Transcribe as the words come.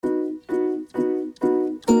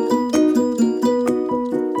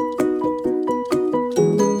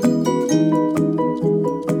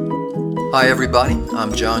Hi, everybody.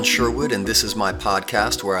 I'm John Sherwood, and this is my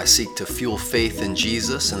podcast where I seek to fuel faith in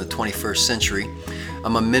Jesus in the 21st century.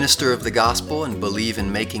 I'm a minister of the gospel and believe in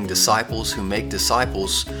making disciples who make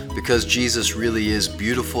disciples because Jesus really is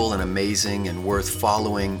beautiful and amazing and worth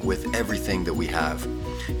following with everything that we have.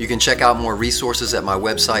 You can check out more resources at my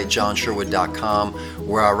website, johnsherwood.com,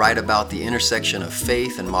 where I write about the intersection of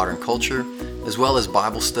faith and modern culture, as well as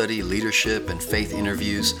Bible study, leadership, and faith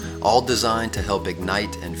interviews, all designed to help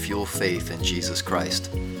ignite and fuel faith in Jesus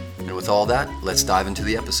Christ. And with all that, let's dive into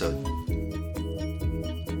the episode.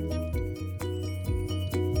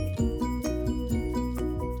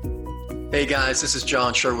 Hey guys, this is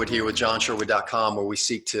John Sherwood here with johnsherwood.com, where we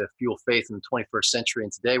seek to fuel faith in the 21st century.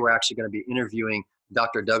 And today we're actually going to be interviewing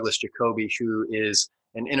Dr. Douglas Jacoby, who is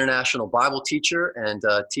an international Bible teacher and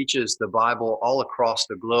teaches the Bible all across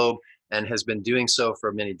the globe and has been doing so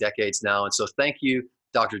for many decades now. And so thank you,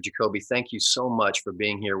 Dr. Jacoby. Thank you so much for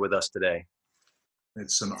being here with us today.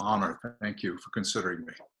 It's an honor. Thank you for considering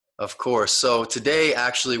me. Of course. So today,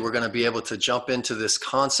 actually, we're going to be able to jump into this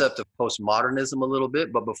concept of postmodernism a little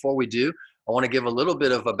bit. But before we do, I want to give a little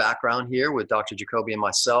bit of a background here with Dr. Jacoby and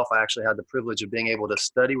myself. I actually had the privilege of being able to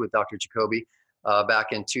study with Dr. Jacoby back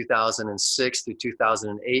in 2006 through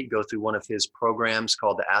 2008, go through one of his programs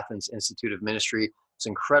called the Athens Institute of Ministry. It's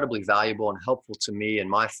incredibly valuable and helpful to me and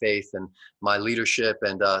my faith and my leadership,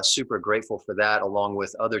 and super grateful for that, along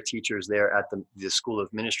with other teachers there at the School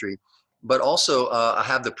of Ministry. But also, I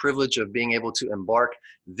have the privilege of being able to embark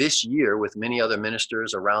this year with many other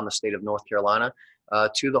ministers around the state of North Carolina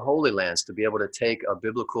to the Holy Lands, to be able to take a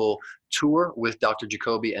biblical tour with Dr.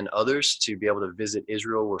 Jacoby and others to be able to visit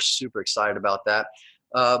Israel. We're super excited about that.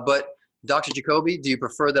 But Dr. Jacoby, do you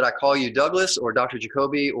prefer that I call you Douglas or Dr.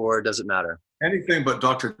 Jacoby, or does it matter? Anything but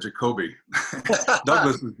Dr. Jacoby.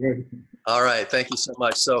 Douglas is good. All right. Thank you so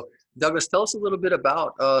much. So, Douglas, tell us a little bit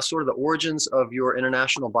about sort of the origins of your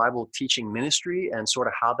international Bible teaching ministry and sort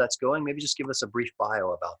of how that's going. Maybe just give us a brief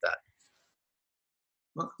bio about that.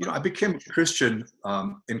 Well, I became a Christian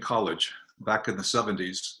in college back in the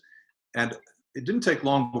 70s. And it didn't take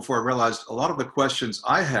long before I realized a lot of the questions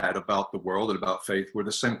I had about the world and about faith were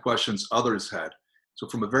the same questions others had. So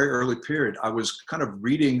from a very early period, I was kind of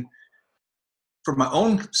reading for my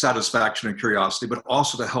own satisfaction and curiosity, but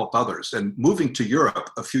also to help others. And moving to Europe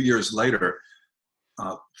a few years later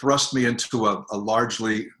thrust me into a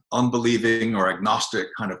largely unbelieving or agnostic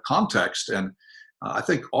kind of context. And I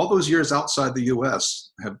think all those years outside the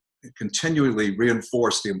US have continually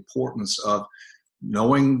reinforced the importance of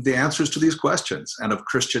knowing the answers to these questions and of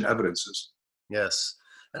Christian evidences. Yes.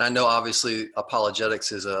 And I know obviously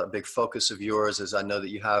apologetics is a big focus of yours, as I know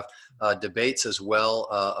that you have debates as well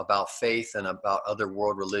about faith and about other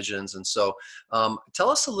world religions. And so tell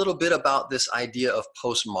us a little bit about this idea of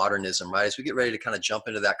postmodernism, right? As we get ready to kind of jump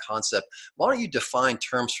into that concept, why don't you define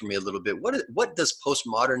terms for me a little bit? What does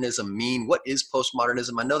postmodernism mean? What is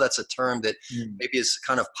postmodernism? I know that's a term that maybe is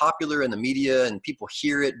kind of popular in the media and people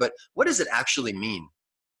hear it, but what does it actually mean?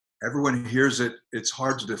 Everyone hears it. It's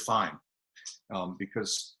hard to define.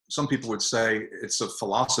 Because some people would say it's a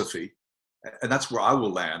philosophy, and that's where I will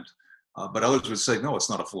land. But others would say, no, it's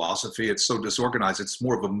not a philosophy. It's so disorganized. It's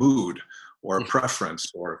more of a mood or a preference,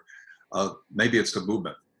 or maybe it's a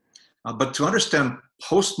movement. But to understand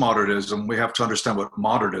postmodernism, we have to understand what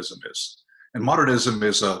modernism is. And modernism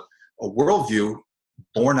is a worldview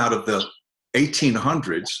born out of the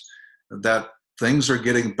 1800s that things are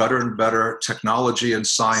getting better and better. Technology and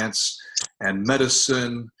science and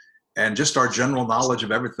medicine and just our general knowledge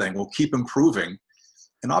of everything will keep improving.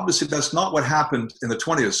 And obviously that's not what happened in the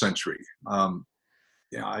 20th century. More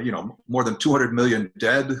than 200 million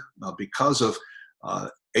dead because of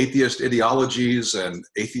atheist ideologies and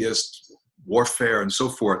atheist warfare and so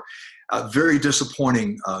forth. A very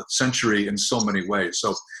disappointing century in so many ways.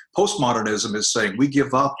 So postmodernism is saying we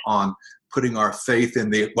give up on putting our faith in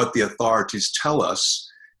what the authorities tell us.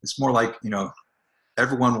 It's more like,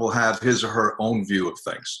 everyone will have his or her own view of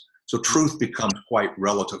things. So truth becomes quite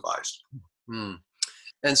relativized.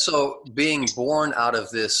 And so being born out of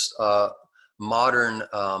this modern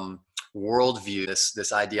worldview,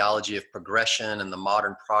 this ideology of progression and the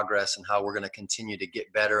modern progress and how we're going to continue to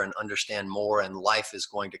get better and understand more and life is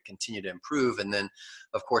going to continue to improve. And then,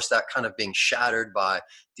 of course, that kind of being shattered by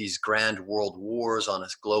these grand world wars on a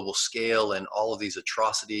global scale and all of these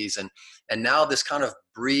atrocities. And now this kind of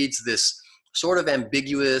breeds this sort of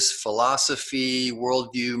ambiguous philosophy,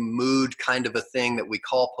 worldview, mood kind of a thing that we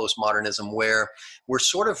call postmodernism, where we're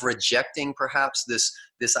sort of rejecting perhaps this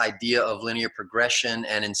idea of linear progression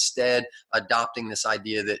and instead adopting this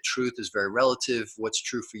idea that truth is very relative. What's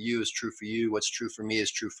true for you is true for you. What's true for me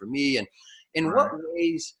is true for me. And in what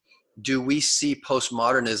ways do we see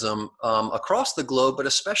postmodernism across the globe, but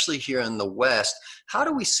especially here in the West? How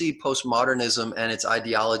do we see postmodernism and its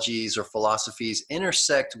ideologies or philosophies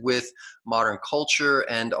intersect with modern culture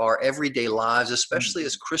and our everyday lives, especially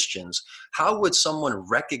as Christians? How would someone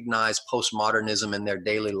recognize postmodernism in their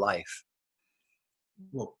daily life?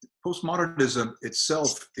 Well, postmodernism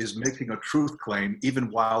itself is making a truth claim even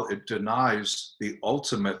while it denies the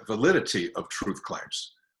ultimate validity of truth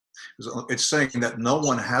claims. It's saying that no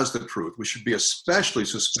one has the truth. We should be especially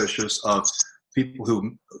suspicious of people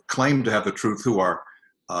who claim to have the truth, who are,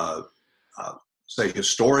 say,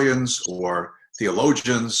 historians or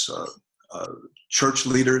theologians, church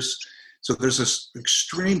leaders. So there's this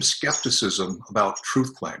extreme skepticism about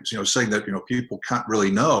truth claims, saying that, people can't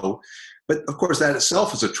really know. But of course, that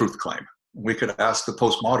itself is a truth claim. We could ask the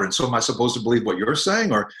postmodern, so am I supposed to believe what you're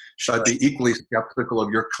saying, or should I be equally skeptical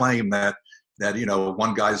of your claim that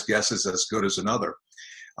one guy's guess is as good as another?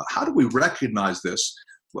 How do we recognize this?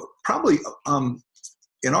 Well, probably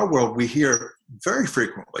in our world, we hear very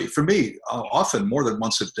frequently, for me, often more than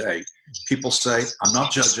once a day, people say, I'm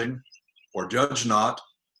not judging, or judge not,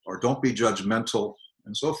 or don't be judgmental,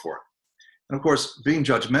 and so forth. And of course, being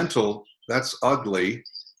judgmental, that's ugly.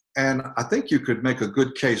 And I think you could make a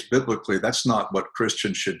good case biblically, that's not what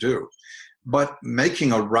Christians should do. But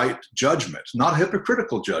making a right judgment, not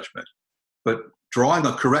hypocritical judgment, but drawing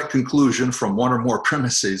a correct conclusion from one or more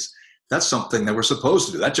premises, that's something that we're supposed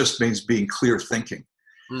to do. That just means being clear thinking.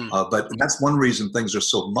 But that's one reason things are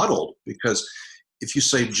so muddled, because if you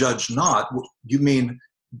say judge not, you mean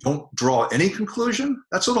don't draw any conclusion?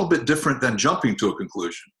 That's a little bit different than jumping to a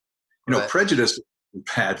conclusion. Right. Prejudice is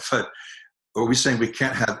bad, but are we saying we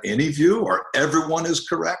can't have any view, or everyone is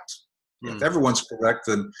correct? If everyone's correct,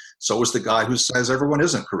 then so is the guy who says everyone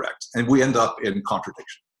isn't correct. And we end up in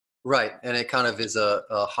contradiction. Right. And it kind of is a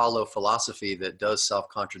hollow philosophy that does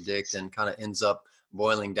self-contradict and kind of ends up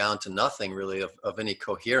boiling down to nothing really of any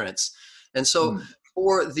coherence. And so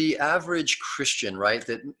for the average Christian, right,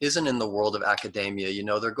 that isn't in the world of academia,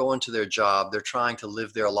 they're going to their job, they're trying to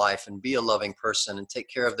live their life and be a loving person and take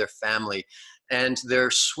care of their family. And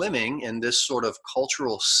they're swimming in this sort of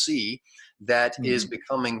cultural sea that is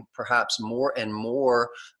becoming perhaps more and more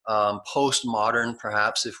postmodern,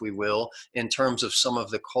 perhaps, if we will, in terms of some of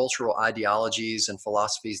the cultural ideologies and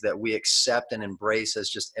philosophies that we accept and embrace as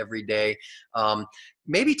just everyday.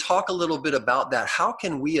 Maybe talk a little bit about that. How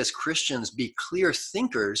can we as Christians be clear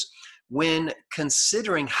thinkers when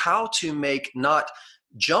considering how to make not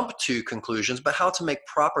jump to conclusions, but how to make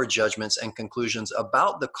proper judgments and conclusions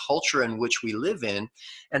about the culture in which we live in,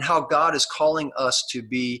 and how God is calling us to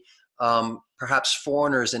be perhaps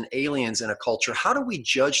foreigners and aliens in a culture? How do we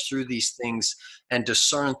judge through these things and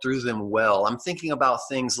discern through them well? I'm thinking about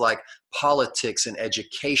things like politics and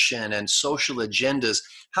education and social agendas.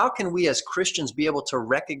 How can we as Christians be able to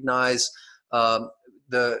recognize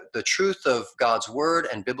the truth of God's word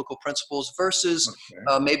and biblical principles versus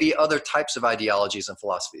maybe other types of ideologies and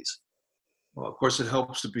philosophies? Well, of course, it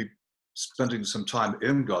helps to be spending some time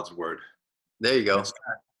in God's word. There you go.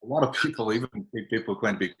 A lot of people, even people who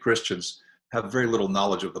claim to be Christians, have very little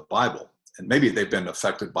knowledge of the Bible. And maybe they've been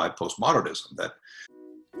affected by postmodernism.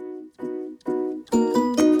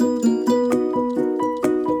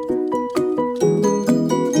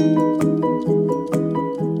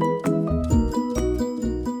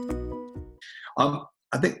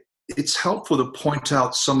 I think it's helpful to point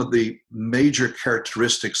out some of the major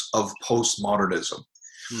characteristics of postmodernism.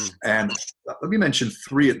 And let me mention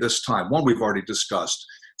three at this time. One we've already discussed,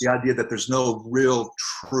 the idea that there's no real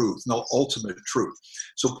truth, no ultimate truth.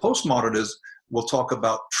 So postmodernism will talk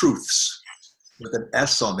about truths with an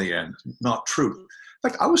S on the end, not truth. In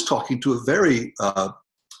fact, I was talking to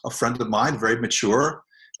a friend of mine, very mature,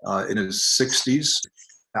 in his 60s,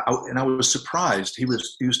 and I was surprised. He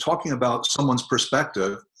was talking about someone's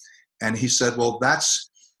perspective, and he said, well, that's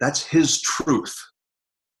his truth.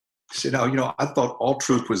 He said, I thought all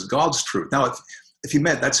truth was God's truth. Now, if he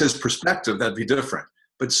meant that's his perspective, that'd be different.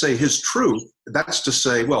 But say his truth, that's to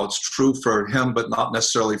say, well, it's true for him, but not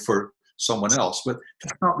necessarily for someone else. But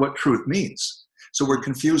that's not what truth means. So we're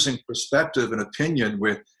confusing perspective and opinion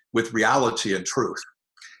with reality and truth.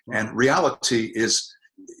 And reality is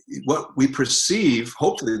what we perceive.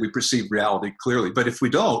 Hopefully we perceive reality clearly. But if we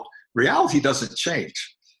don't, reality doesn't change.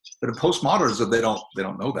 But in postmodernism, they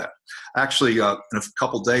don't know that. Actually, in a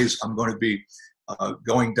couple of days, I'm going to be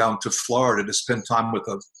going down to Florida to spend time with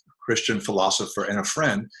a Christian philosopher and a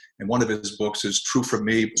friend. And one of his books is True for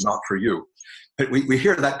Me, but Not for You. But we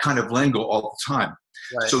hear that kind of lingo all the time.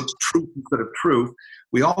 Right. So truth instead of truth.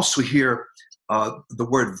 We also hear the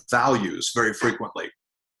word values very frequently.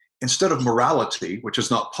 instead of morality, which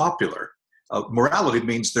is not popular, morality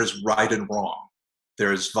means there's right and wrong.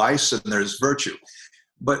 There's vice and there's virtue.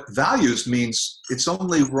 But values means it's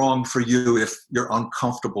only wrong for you if you're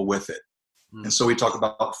uncomfortable with it. And so we talk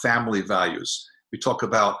about family values. We talk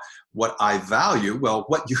about what I value. Well,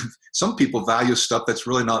 some people value stuff that's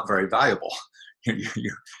really not very valuable.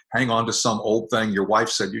 You hang on to some old thing. Your wife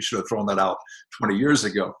said you should have thrown that out 20 years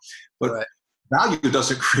ago. But right. Value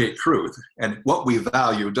doesn't create truth. And what we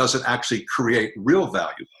value doesn't actually create real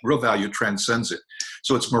value. Real value transcends it.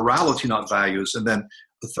 So it's morality, not values. And then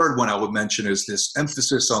the third one I would mention is this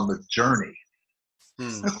emphasis on the journey.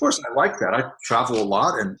 And of course, I like that. I travel a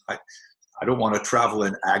lot, and I don't want to travel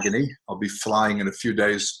in agony. I'll be flying in a few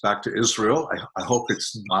days back to Israel. I hope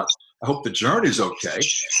it's not. I hope the journey's okay,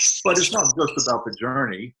 but it's not just about the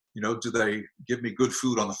journey. Do they give me good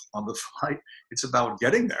food on the flight? It's about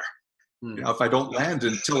getting there. If I don't land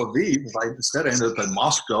in Tel Aviv, if I instead end up in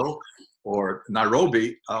Moscow or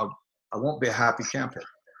Nairobi, I won't be a happy camper.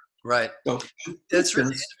 Right. So that's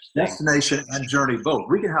really destination and journey both.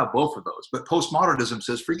 We can have both of those, but postmodernism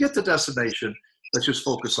says forget the destination. Let's just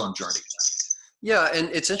focus on journey. Yeah, and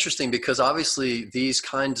it's interesting because obviously these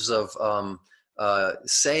kinds of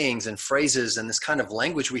sayings and phrases and this kind of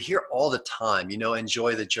language we hear all the time.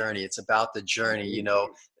 Enjoy the journey. It's about the journey.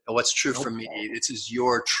 What's true for me, this is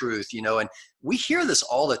your truth, and we hear this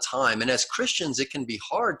all the time. And as Christians, it can be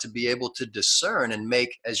hard to be able to discern and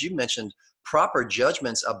make, as you mentioned, proper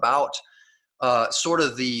judgments about sort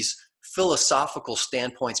of these philosophical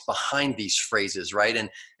standpoints behind these phrases, right?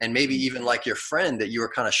 And maybe even like your friend, that you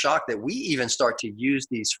were kind of shocked that we even start to use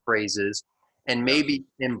these phrases and maybe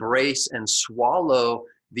embrace and swallow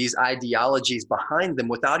these ideologies behind them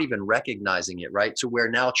without even recognizing it, right? To where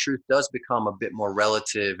now truth does become a bit more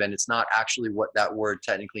relative, and it's not actually what that word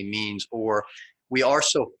technically means, or we are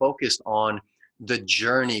so focused on the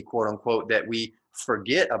journey, quote unquote, that we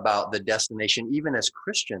forget about the destination, even as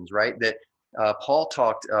Christians, right? That Paul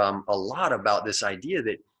talked a lot about this idea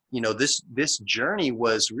that, this journey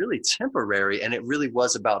was really temporary, and it really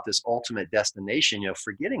was about this ultimate destination,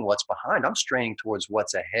 forgetting what's behind. I'm straining towards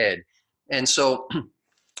what's ahead. And so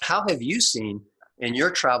how have you seen in your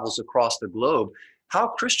travels across the globe how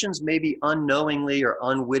Christians maybe unknowingly or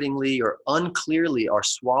unwittingly or unclearly are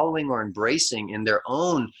swallowing or embracing in their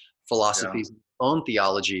own philosophies, own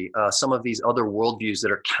theology, some of these other worldviews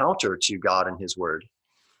that are counter to God and his word?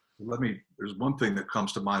 There's one thing that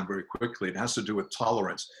comes to mind very quickly. It has to do with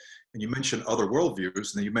tolerance. And you mentioned other worldviews, and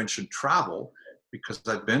then you mentioned travel, because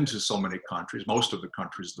I've been to so many countries, most of the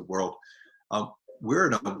countries of the world. We're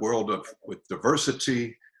in a world with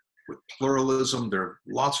diversity, with pluralism. There are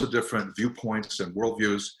lots of different viewpoints and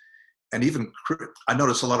worldviews. And even I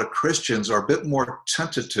notice a lot of Christians are a bit more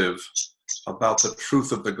tentative about the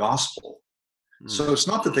truth of the gospel. So it's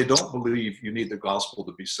not that they don't believe you need the gospel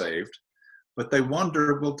to be saved, but they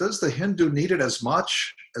wonder, well, does the Hindu need it as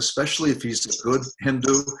much, especially if he's a good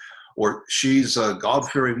Hindu, or she's a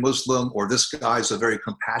God-fearing Muslim, or this guy's a very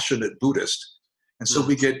compassionate Buddhist? And so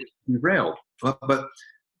we get derailed. But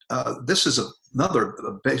this is a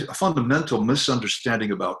fundamental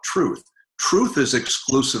misunderstanding about truth. Truth is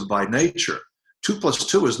exclusive by nature. 2 +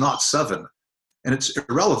 2 is not 7. And it's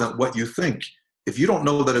irrelevant what you think. If you don't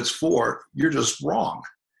know that it's 4, you're just wrong.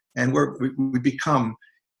 And we become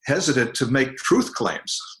hesitant to make truth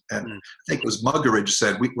claims. And I think it was Muggeridge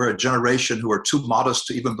said, we're a generation who are too modest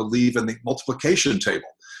to even believe in the multiplication table,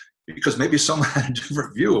 because maybe someone had a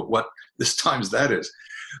different view of what this times that is.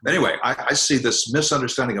 Anyway, I see this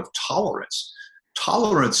misunderstanding of tolerance.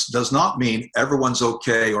 Tolerance does not mean everyone's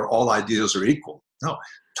okay or all ideas are equal. No,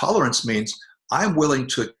 tolerance means I'm willing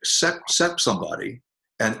to accept somebody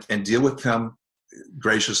and deal with him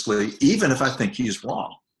graciously, even if I think he's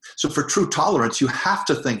wrong. So for true tolerance, you have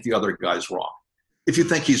to think the other guy's wrong. If you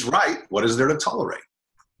think he's right, what is there to tolerate?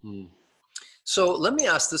 So let me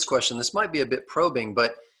ask this question. This might be a bit probing,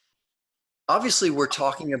 but obviously we're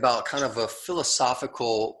talking about kind of a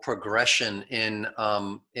philosophical progression in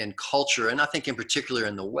culture, and I think in particular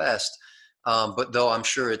in the West, but though I'm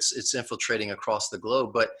sure it's infiltrating across the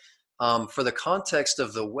globe. But for the context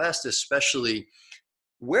of the West especially,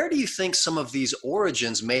 where do you think some of these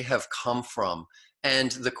origins may have come from?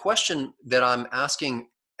 And the question that I'm asking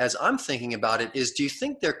as I'm thinking about it is, do you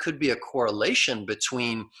think there could be a correlation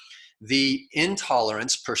between the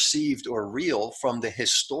intolerance, perceived or real, from the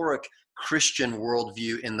historic Christian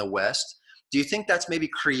worldview in the West? Do you think that's maybe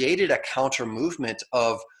created a counter movement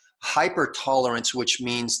of hyper tolerance, which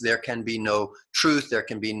means there can be no truth, there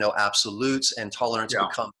can be no absolutes, and tolerance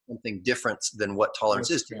becomes something different than what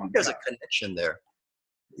tolerance is? Do you think there's a connection there?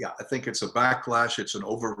 Yeah, I think it's a backlash. It's an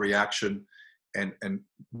overreaction. and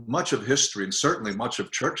much of history, and certainly much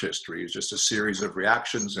of church history, is just a series of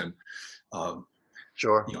reactions and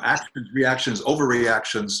Sure. actions, reactions,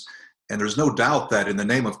 overreactions. And there's no doubt that in the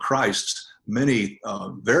name of Christ, many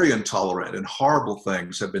very intolerant and horrible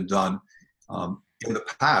things have been done in the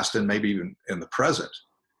past and maybe even in the present.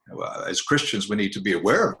 As Christians, we need to be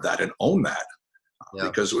aware of that and own that. Yeah.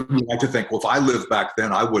 Because we like to think, well, if I lived back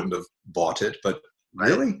then, I wouldn't have bought it. But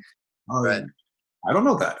really? Right. I don't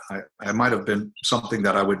know that. I might have been something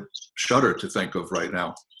that I would shudder to think of right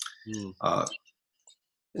now.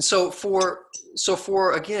 And so for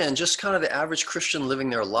again, just kind of the average Christian living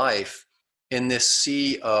their life in this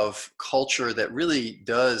sea of culture that really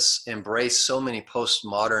does embrace so many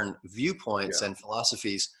postmodern viewpoints and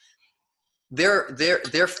philosophies,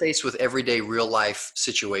 they're faced with everyday real life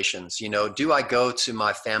situations. You know, do I go to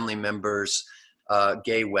my family member's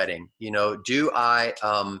gay wedding? You know, do I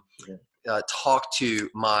talk to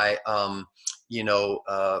my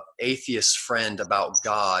atheist friend about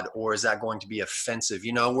God, or is that going to be offensive?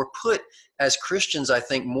 You know, we're put as Christians, I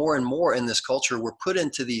think, more and more in this culture, we're put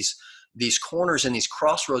into these corners and these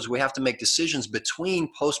crossroads. We have to make decisions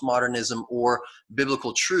between postmodernism or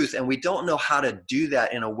biblical truth, and we don't know how to do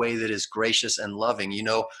that in a way that is gracious and loving. You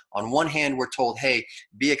know, on one hand, we're told, hey,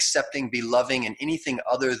 be accepting, be loving, and anything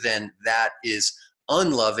other than that is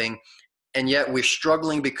unloving. And yet we're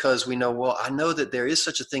struggling because we know, well, I know that there is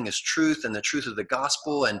such a thing as truth and the truth of the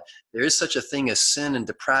gospel, and there is such a thing as sin and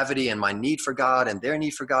depravity and my need for God and their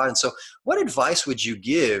need for God. And so what advice would you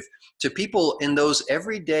give to people in those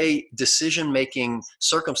everyday decision-making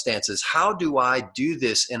circumstances? How do I do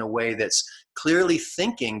this in a way that's clearly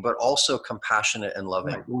thinking, but also compassionate and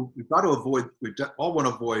loving? Right. Well, we all want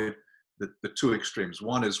to avoid the two extremes.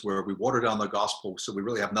 One is where we water down the gospel so we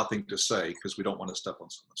really have nothing to say because we don't want to step on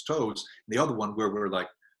someone's toes. And the other one where we're like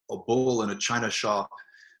a bull in a china shop,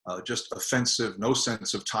 just offensive, no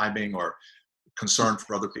sense of timing or concern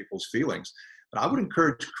for other people's feelings. But I would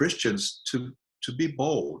encourage Christians to be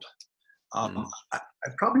bold.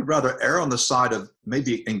 I'd probably rather err on the side of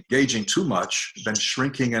maybe engaging too much than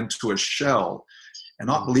shrinking into a shell and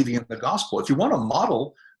not believing in the gospel. If you want to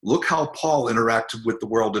model, look how Paul interacted with the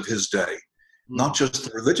world of his day, not just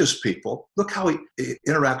the religious people. Look how he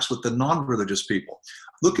interacts with the non-religious people.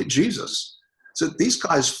 Look at Jesus. So these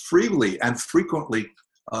guys freely and frequently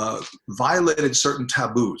violated certain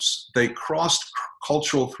taboos. They crossed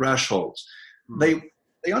cultural thresholds. They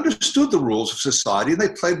understood the rules of society, and they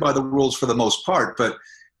played by the rules for the most part. But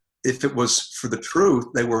if it was for the truth,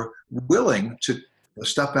 they were willing to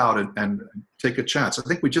step out and take a chance. I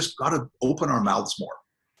think we just got to open our mouths more.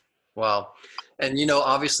 Wow. And, you know,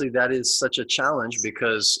 obviously that is such a challenge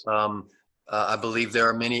because I believe there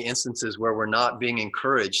are many instances where we're not being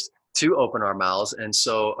encouraged to open our mouths. And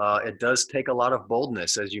so it does take a lot of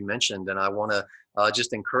boldness, as you mentioned. And I want to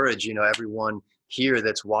just encourage, you know, everyone here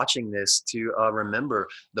that's watching this to remember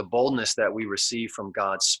the boldness that we receive from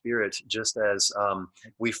God's Spirit. Just as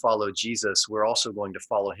we follow Jesus, we're also going to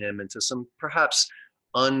follow him into some perhaps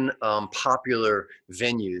unpopular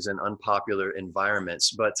venues and unpopular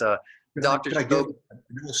environments. But Dr. Could I give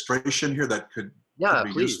an illustration here that could be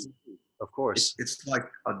please useful? Of course. It's like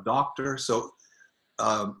a doctor. So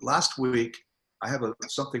last week I have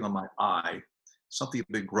something on my eye, something had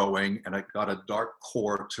been growing, and I got a dark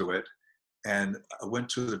core to it. And I went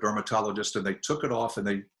to the dermatologist and they took it off and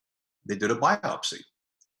they did a biopsy.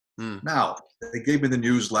 Now, they gave me the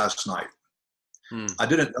news last night. I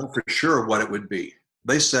didn't know for sure what it would be.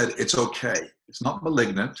 They said, it's okay. It's not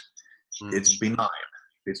malignant. It's benign.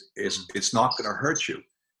 It's not going to hurt you.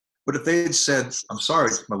 But if they had said, I'm sorry,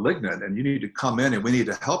 it's malignant and you need to come in and we need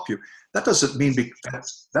to help you, that doesn't mean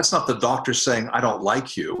that's not the doctor saying, I don't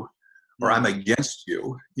like you or I'm against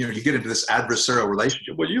you. You know, you get into this adversarial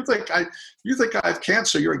relationship. Well, you think I have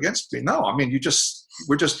cancer, you're against me. No, I mean,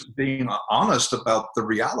 we're just being honest about the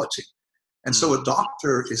reality. And so a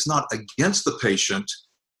doctor is not against the patient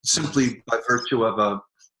simply by virtue of a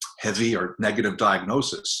heavy or negative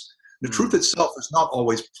diagnosis. The truth itself is not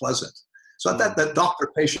always pleasant. So that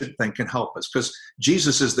doctor-patient thing can help us because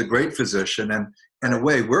Jesus is the great physician, and in a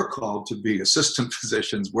way we're called to be assistant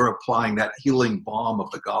physicians. We're applying that healing balm of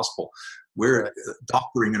the gospel. We're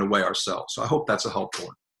doctoring in a way ourselves. So I hope that's a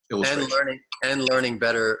helpful illustration. And learning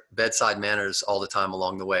better bedside manners all the time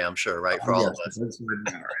along the way, I'm sure, right? For all of us.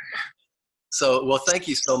 So, well, thank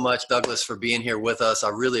you so much, Douglas, for being here with us. I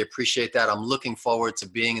really appreciate that. I'm looking forward to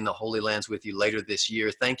being in the Holy Lands with you later this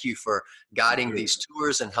year. Thank you for guiding these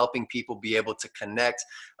tours and helping people be able to connect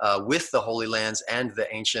with the Holy Lands and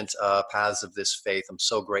the ancient paths of this faith. I'm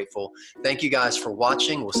so grateful. Thank you guys for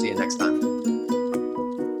watching. We'll see you next time.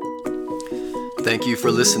 Thank you for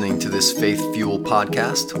listening to this Faith Fuel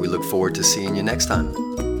podcast. We look forward to seeing you next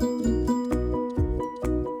time.